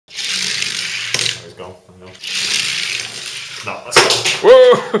go. No, let's go.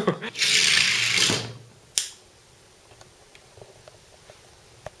 Whoa!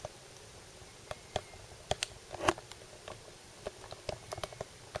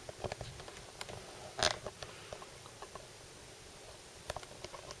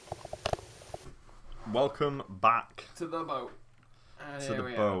 Welcome back To the boat. And to the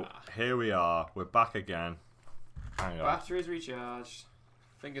boat. Here we are. We're back again. Hang on. Batteries recharged.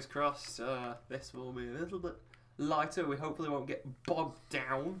 Fingers crossed. This will be a little bit lighter. We hopefully won't get bogged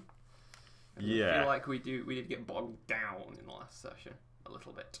down. Yeah. I feel like we did get bogged down in the last session a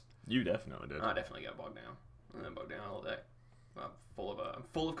little bit. You definitely did. I definitely get bogged down. I'm bogged down all day. I'm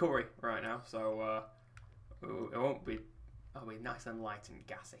full of curry right now, so it won't be. I'll be nice and light and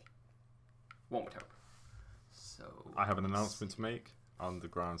gassy. One would hope. So I have an announcement to make on the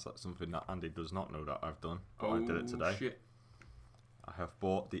grounds that's something that Andy does not know that I've done, but I did it today. Shit. I have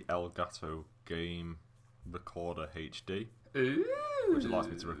bought the Elgato Game Recorder HD, Ooh. which allows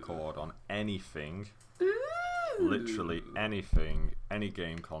me to record on anything, Ooh. literally anything, any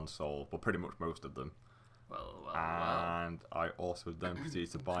game console, but pretty much most of them. Well. And I also then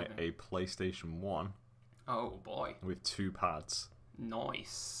proceeded to buy a PlayStation 1 Oh boy. with 2 pads.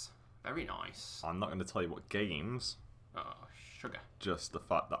 Nice. Very nice. I'm not going to tell you what games, Oh, sugar. just the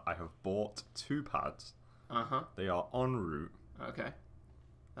fact that I have bought 2 pads. Uh-huh. They are en route. Okay.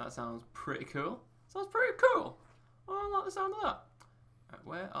 That sounds pretty cool. Sounds pretty cool. Oh, I like the sound of that.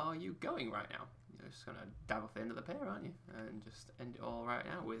 Where are you going right now? You're just going to dab off the end of the pier, aren't you? And just end it all right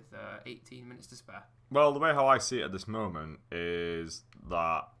now with 18 minutes to spare. Well, the way how I see it at this moment is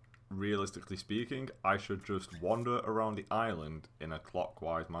that, realistically speaking, I should just wander around the island in a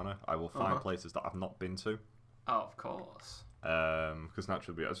clockwise manner. I will find places that I've not been to. Oh, of course. Because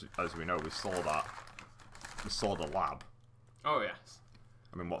naturally, as we know, we saw the lab. Oh, yes.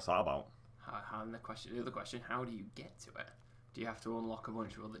 I mean, what's that about? And the other question, how do you get to it? Do you have to unlock a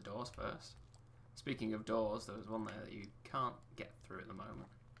bunch of other doors first? Speaking of doors, there was one there that you can't get through at the moment.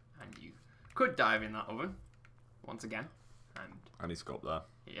 And you could dive in that oven, once again. And I need to go up there.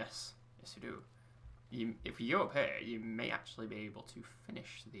 yes, you do. If you go up here, you may actually be able to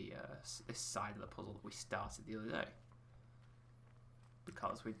finish this side of the puzzle that we started the other day.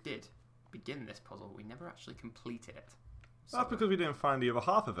 Because we did begin this puzzle, we never actually completed it. So, That's because we didn't find the other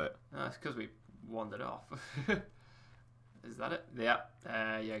half of it. it's because we wandered off. Is that it? Yeah,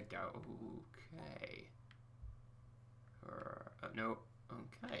 there you go. Okay. No.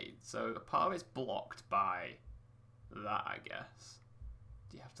 Okay, so part of it's blocked by that, I guess.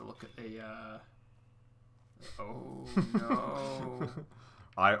 Do you have to look at the, Oh, no.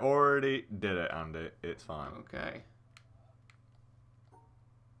 I already did it, Andy. It's fine. Okay.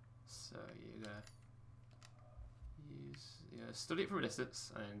 So you're gonna study it from a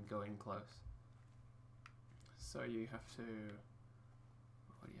distance and go in close. So you have to.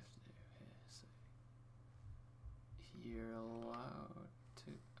 What do you have to do here? So you're allowed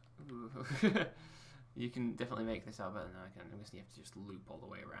to. Ooh. You can definitely make this out better than I can. I'm guessing you have to just loop all the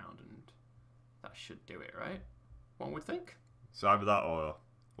way around, and that should do it, right? One would think. So either that or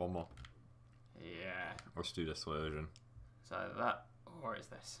one more. Yeah. Let's do this version. So either that or it's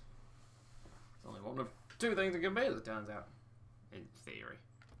this. There's only one of 2 things it can be, as it turns out. In theory.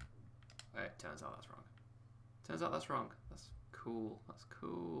 Wait, it turns out that's wrong. Turns out that's wrong. That's cool. That's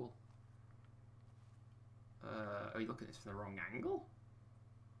cool. Are you looking at this from the wrong angle?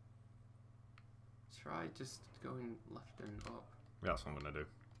 Try just going left and up. Yeah, that's what I'm going to do.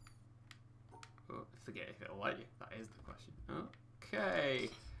 Oh, forget if it'll let you. That is the question. Okay.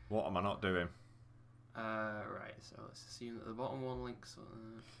 What am I not doing? Right, so let's assume that the bottom one links.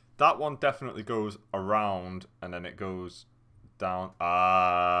 That one definitely goes around and then it goes down.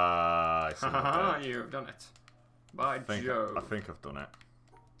 Ah, I see what I did. You've done it. By I Jove. think I've done it.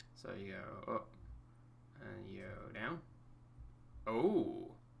 So you go up and you go down.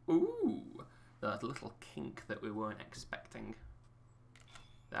 Oh, ooh, that little kink that we weren't expecting.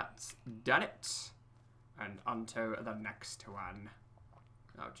 That's done it. And onto the next one.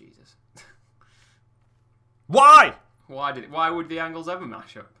 Oh Jesus. Why? Why would the angles ever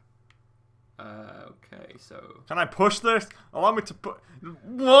mash up? Okay, so Can I push this? Allow me to put.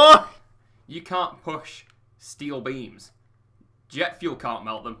 What? you can't push steel beams. Jet fuel can't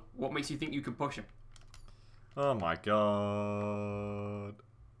melt them. What makes you think you can push them? Oh my god.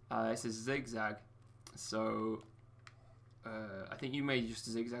 It's a zigzag. So I think you may just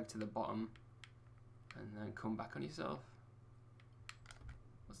zigzag to the bottom and then come back on yourself.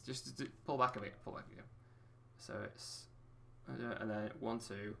 Let's just pull back a bit. Pull back again. So it's and then 1,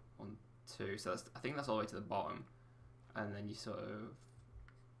 2, 1, 2. So that's, I think that's all the way to the bottom, and then you sort of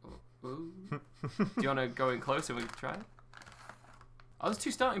Ooh. Do you want to go in closer? We can try it. Oh, there's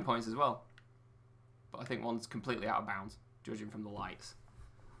 2 starting points as well. But I think one's completely out of bounds, judging from the lights.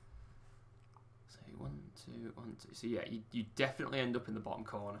 So 1, 2, 1, 2. So yeah, you definitely end up in the bottom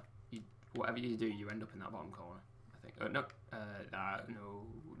corner. Whatever you do, you end up in that bottom corner. I think. No, no,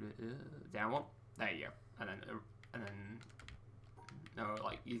 down one. There you go. And then, no,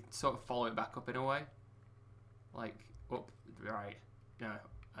 like you sort of follow it back up in a way, like up, right, no,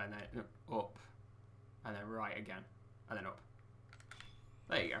 and then up, and then right again, and then up.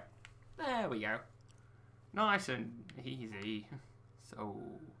 There you go. There we go. Nice and easy. So,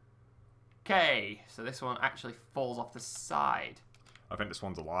 okay. So this one actually falls off the side. I think this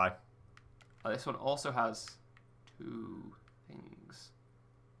one's a lie. Oh, this one also has 2 things.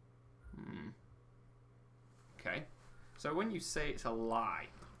 Okay. So when you say it's a lie...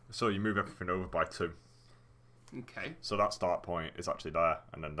 So you move everything over by 2. Okay. So that start point is actually there,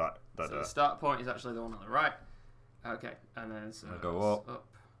 and then that so the start point is actually the one on the right. Okay. And then so go up.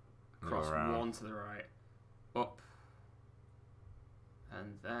 Across 1 to the right. Up.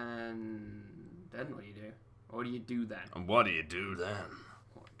 And then what do you do? What do you do then? And what do you do then?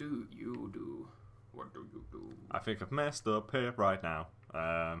 What do you do? What do you do? I think I've messed up here right now.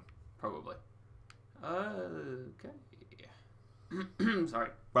 Probably. Okay. Sorry.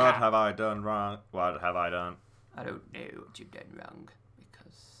 What have I done wrong? What have I done? I don't know what you've done wrong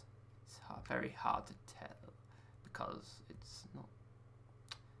because it's very hard to tell because it's not.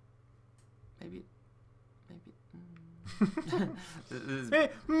 Maybe.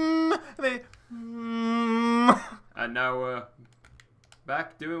 And now we're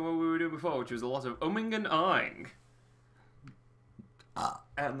back doing what we were doing before, which was a lot of umming and ahhing.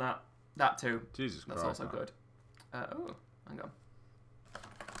 And that too. Jesus Christ. That's also good. Oh, hang on.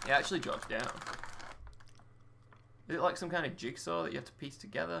 It actually drops down. Is it like some kind of jigsaw that you have to piece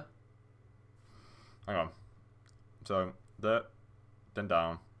together? Hang on. So, there, then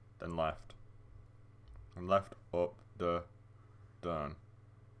down, then left. And left, up, dun, dun,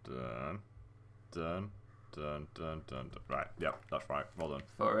 dun, dun, dun, dun, dun. Right, yep, that's right. Well done.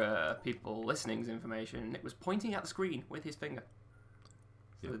 For people listening's information, Nick was pointing at the screen with his finger.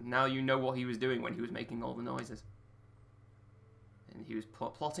 So now you know what he was doing when he was making all the noises. And he was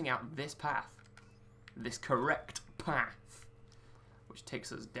plotting out this path. This correct path. Which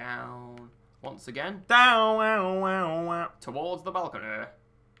takes us down, once again, Down, wow, wow, wow. towards the balcony.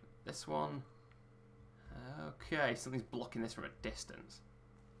 This one. Okay, something's blocking this from a distance.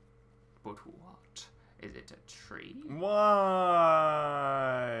 But what? Is it a tree? Why?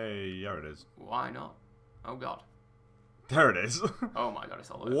 There it is. Why not? Oh god. There it is. Oh my god,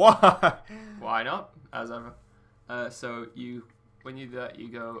 it's all over. Why? Why not? As ever. So when you do that, you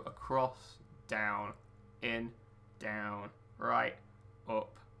go across, down, in, down, right,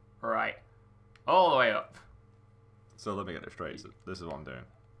 up, right, all the way up. So let me get it straight. So this is what I'm doing.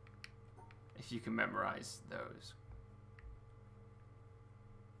 If you can memorize those.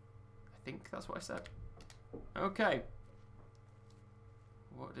 I think that's what I said. Okay.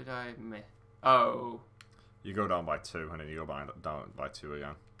 What did I miss? Oh. You go down by 2, and then you go down by 2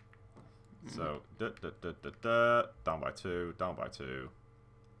 again. So, down by 2, down by 2.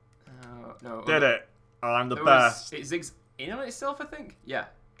 No. Did it! I'm the best. It zigs in on itself, I think. Yeah,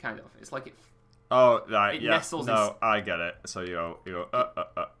 kind of. It's like it. Oh, right, It yeah. nestles No, I get it. So you go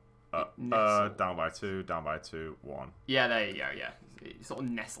down by 2, 1. Yeah, there you go. Yeah, it sort of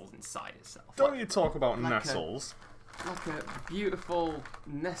nestles inside itself. Don't you talk about like nestles? Like a beautiful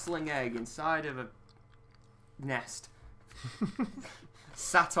nestling egg inside of a nest,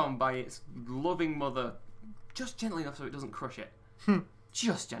 sat on by its loving mother, just gently enough so it doesn't crush it.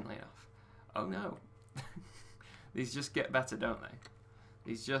 Just gently enough. Oh no. These just get better, don't they?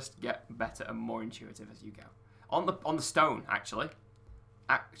 These just get better and more intuitive as you go. On the stone, actually.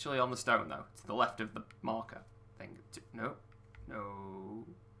 Actually on the stone, though. To the left of the marker thing. No. No.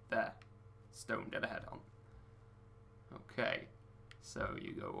 There. Stone dead ahead on. Okay. So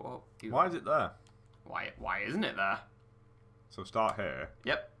you go up. Why is it there? Why isn't it there? So start here.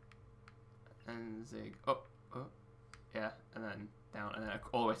 Yep. And zig up. Yeah. And then down. And then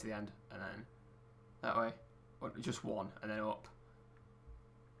all the way to the end. And then that way. Just 1. And then up.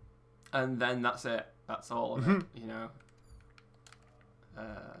 And then that's it. That's all of it, you know.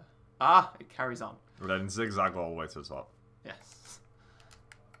 It carries on. And then zigzag all the way to the top. Yes.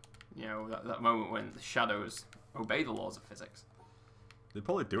 You know, that moment when the shadows obey the laws of physics. They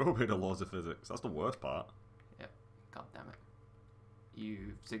probably do obey the laws of physics. That's the worst part. Yep. God damn it.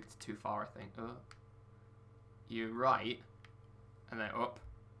 You zigged too far, I think. You're right. And then up.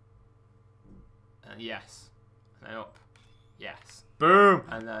 And yes. And then up. Yes. Boom!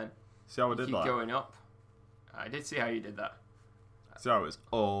 And then See how I did Keep that? going up. I did see how you did that. See how it was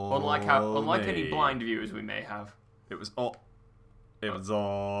all Unlike me. any blind viewers we may have. It was all... It was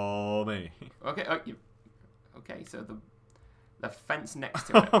all me. Okay, okay, so the fence next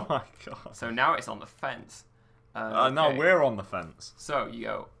to it. Oh my god. So now it's on the fence. Now Okay. we're on the fence. So you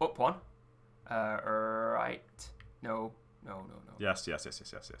go up one. Right. No. Yes.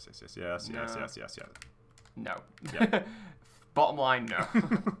 No. Yeah. Bottom line, no.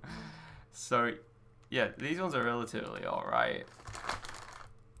 So, yeah, these ones are relatively alright.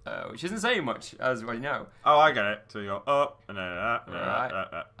 Which isn't saying much, as we know. Oh, I get it. So you go up, and then... Right.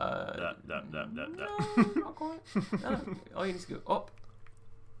 No, not quite. No, all you need to go up.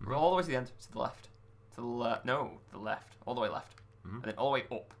 Roll all the way to the end, to the left. To the left. No, the left. All the way left. And then all the way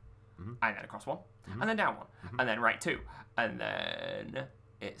up. And then across one. And then down one. And then right two. And then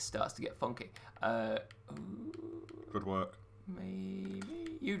it starts to get funky. Good work. Maybe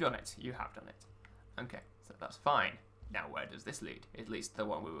you've done it. You have done it. Okay, so that's fine. Now where does this lead? It leads to the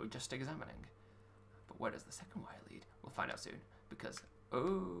one we were just examining. But where does the second wire lead? We'll find out soon. Because,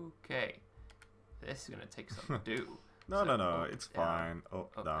 okay, this is going to take some do. No, it's fine.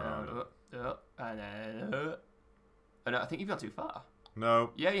 Up, down. Up, and then up. Oh, no, I think you've gone too far.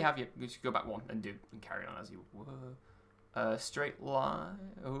 No. Yeah, you have. You should go back one and carry on as you were. Straight line.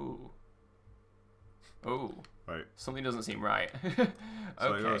 Oh. Wait. Something doesn't seem right.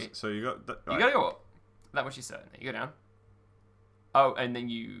 So Okay. so you got... You gotta go up. That much is certain. You go down. Oh, and then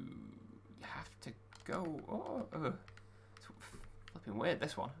you have to go. It's flipping weird,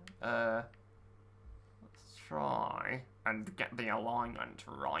 this one. Let's try and get the alignment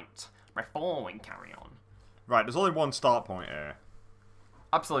right before we carry on. Right, there's only one start point here.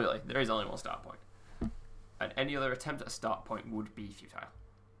 Absolutely, there is only one start point. And any other attempt at a start point would be futile.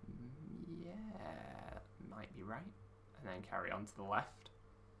 Yeah, might be right. And then carry on to the left.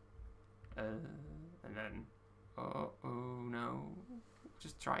 And then, oh no,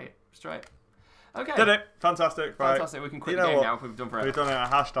 just try it. Okay. Did it. Fantastic. Right. Fantastic. We can quit the game now if we've done forever. We've done it. A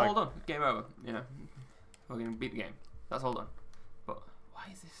hashtag. Hold on. Game over. We're going to beat the game. That's all done. But why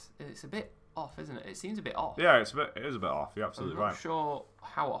is this? It's a bit off, isn't it? It seems a bit off. Yeah, it is a bit off. You're absolutely I'm right. not sure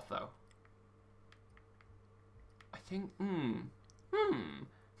how off, though. I think,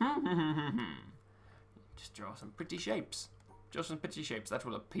 Just draw some pretty shapes. That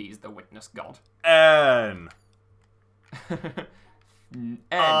will appease the witness god. N. N.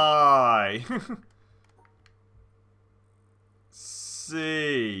 I.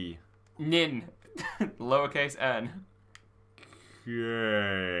 C. Nin. Lowercase n.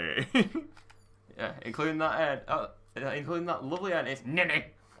 K. Yeah, including that n. Oh, including that lovely n. It's Ninny.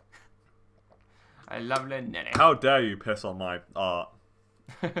 I lovely Ninny. How dare you piss on my art?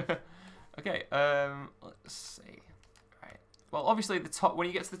 Okay, let's see. Right. Well, obviously the top. When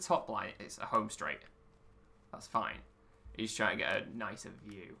you get to the top line, it's a home straight. That's fine. He's trying to get a nicer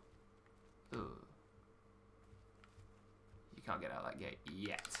view. Ugh. You can't get out of that gate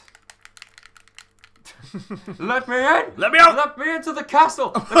yet. Let me in! Let me out! Let me into the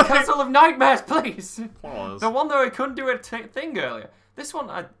castle! The castle of nightmares, please! Pause. The one that I couldn't do a thing earlier. This one,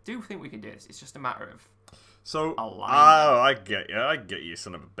 I do think we can do this. It's just a matter of... So, alignment. I get you,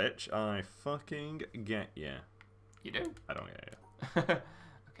 son of a bitch. I fucking get you. You do? I don't get you. Okay,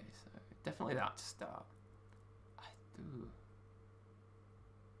 so definitely that to start. I do.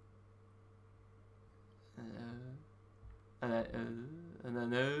 And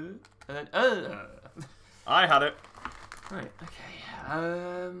then I had it. Right, okay.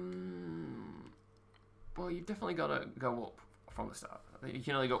 Well, you've definitely got to go up from the start. You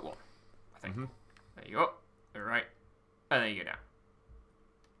can only go up one, I think. There you go. Alright. And then you go down.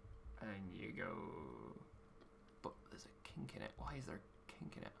 And you go... But there's a kink in it. Why is there a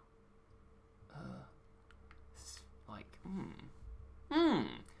kink in it? It's like...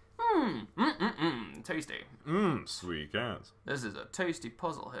 Tasty. Sweet gas. This is a tasty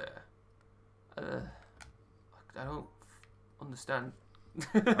puzzle here. I don't understand.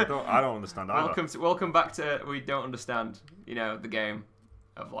 I don't understand either. Welcome back to we don't understand. The game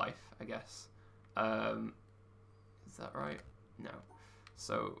of life, I guess. Is that right? No.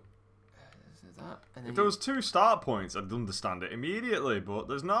 So is that? And then If there was 2 start points, I'd understand it immediately, but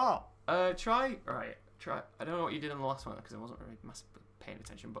there's not. Try. I don't know what you did on the last one because I wasn't really massively paying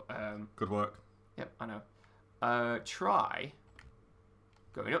attention. But Good work. Yep, I know. Try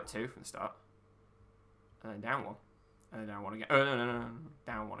going up 2 from the start, and then down 1, and then down 1 again. Oh no,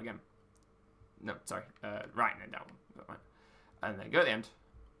 down 1 again. No, sorry. Right, and then down 1. Right. And then go at the end,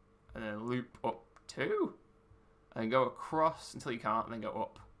 and then loop up 2, and then go across until you can't, and then go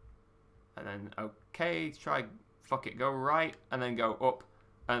up, and then okay, try fuck it, go right, and then go up,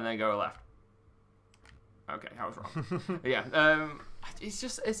 and then go left. Okay, I was wrong. Yeah, it's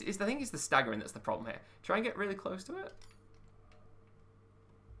just I think it's the staggering that's the problem here. Try and get really close to it.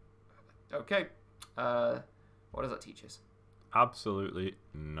 Okay, what does that teach us? Absolutely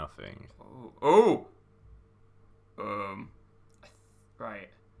nothing. Oh, right.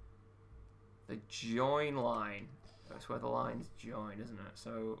 The join line. That's where the lines join, isn't it?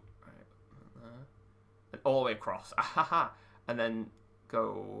 So, right, and all the way across. Ahaha. And then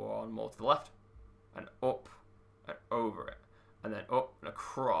go on more to the left, and up, and over it, and then up and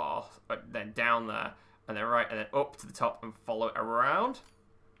across, and then down there, and then right, and then up to the top, and follow it around.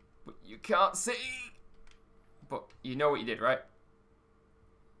 But you can't see. But you know what you did, right?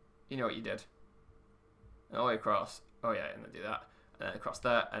 You know what you did. And all the way across. Oh yeah, and then do that. And then across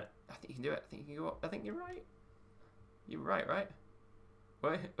there. And I think you can do it. I think you can go up. I think you're right. You're right, right?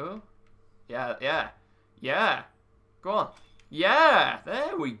 Wait, oh. Yeah, yeah. Yeah. Go on. Yeah,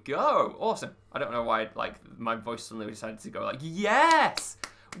 there we go. Awesome. I don't know why, like, my voice suddenly decided to go like, yes!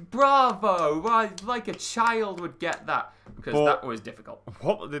 Bravo! Like a child would get that. Because that was difficult.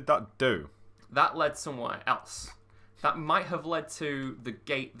 What did that do? That led somewhere else. That might have led to the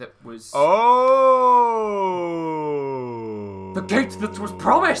gate that was... Oh! The gate that was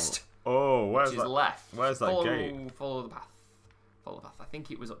promised! Oh, where's which that? is left. Where's that gate? Follow the path. Follow the path. I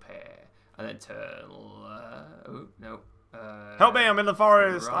think it was up here. And then turn... oh, no. Help me, I'm in the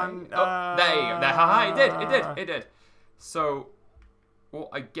forest. Right. I'm, oh, there you go. There, haha, it did. So, what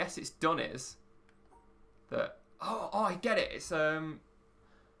I guess it's done is that... Oh, I get it. It's,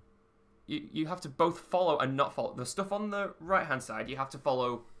 You have to both follow and not follow. The stuff on the right-hand side, you have to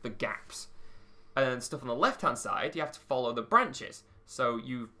follow the gaps. And then stuff on the left-hand side, you have to follow the branches. So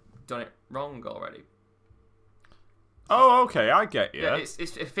you've done it wrong already. Oh, okay, I get you. Yeah, it's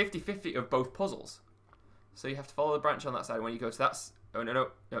a 50-50 of both puzzles. So you have to follow the branch on that side. When you go to that... Oh, no,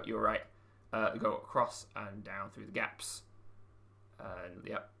 you were right. Go across and down through the gaps. And,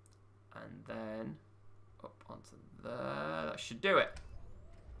 yep. And then up onto there. That should do it.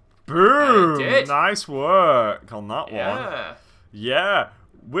 Boom! Nice work on that Yeah. one. Yeah.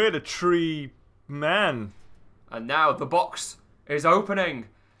 We're the tree men. And now the box is opening.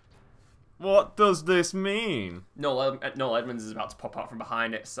 What does this mean? Noel Edmonds is about to pop out from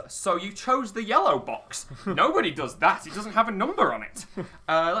behind it. So you chose the yellow box. Nobody does that. It doesn't have a number on it.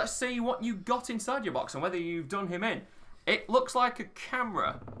 Let's see what you got inside your box and whether you've done him in. It looks like a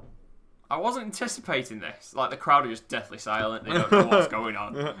camera. I wasn't anticipating this. Like, the crowd are just deathly silent. They don't know what's going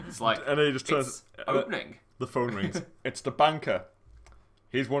on. It's like, and then he just turns, it's opening. The phone rings. It's the banker.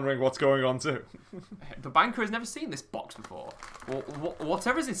 He's wondering what's going on too. The banker has never seen this box before.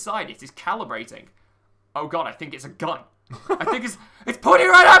 Whatever's inside it is calibrating. Oh god, I think it's a gun. I think it's pointing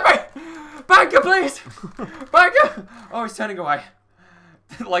right at me! Banker, please! Banker! Oh, he's turning away.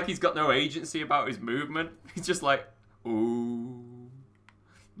 Like he's got no agency about his movement. He's just like, ooh.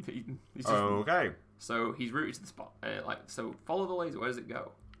 He's just, okay. So he's rooted to the spot. So follow the laser. Where does it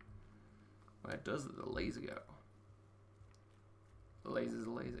go? Where does the laser go? The laser's a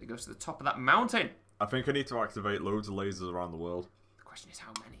laser. It goes to the top of that mountain. I think I need to activate loads of lasers around the world. The question is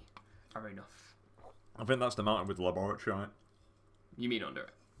how many are enough? I think that's the mountain with the laboratory on it. You mean under it?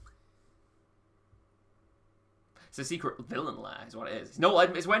 It's a secret villain lair, is what it is.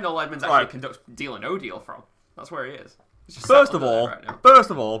 It's where Noel Edmonds actually conducts Deal or No Deal from. That's where he is. First of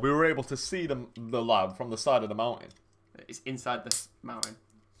all, we were able to see the lab from the side of the mountain. It's inside this mountain.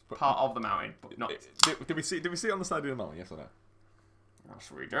 It's part of the mountain, but not. Did we see it on the side of the mountain? Yes or no? Yes,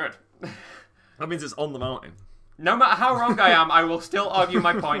 we did. That means it's on the mountain. No matter how wrong I am, I will still argue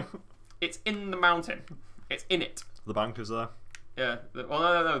my point. It's in the mountain. It's in it. The banker's there. Yeah.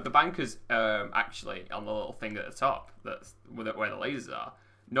 Well, no. The banker's actually on the little thing at the top. That's where the lasers are.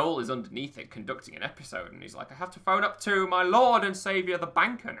 Noel is underneath it conducting an episode, and he's like, I have to phone up to my lord and saviour, the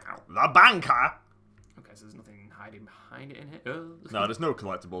banker, now. The banker? Okay, so there's nothing hiding behind it in here? No, there's no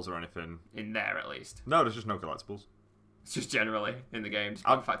collectibles or anything. In there, at least. No, there's just no collectibles. It's just generally in the game,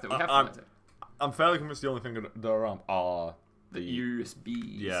 despite the fact that we have collected. I'm fairly convinced the only thing that are around are the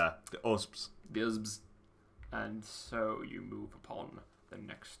USBs. Yeah, the USBs. The USBs. And so you move upon the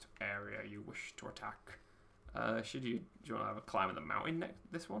next area you wish to attack. Do you want to have a climb of the mountain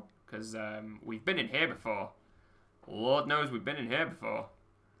this one? Because we've been in here before. Lord knows we've been in here before.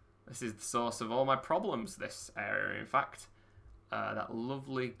 This is the source of all my problems, this area, in fact. That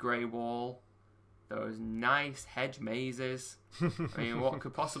lovely grey wall. Those nice hedge mazes. I mean, what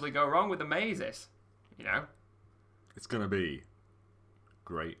could possibly go wrong with the mazes? You know? It's going to be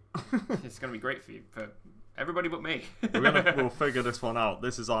great. It's going to be great for you, for everybody but me. We'll figure this one out.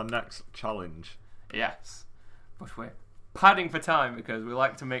 This is our next challenge. Yes. But padding for time because we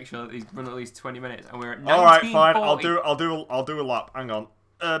like to make sure that these run at least 20 minutes, and we're at 19:40. All right, fine. I'll do a lap. Hang on.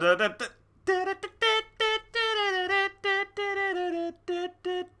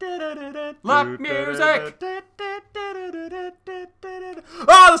 Lap music.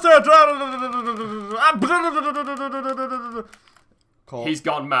 Ah, the Call. He's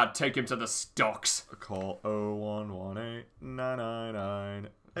gone mad. Take him to the stocks. Call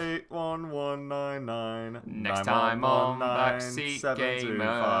 0118999811199. Next time on Backseat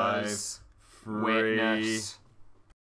Gamers, free. witness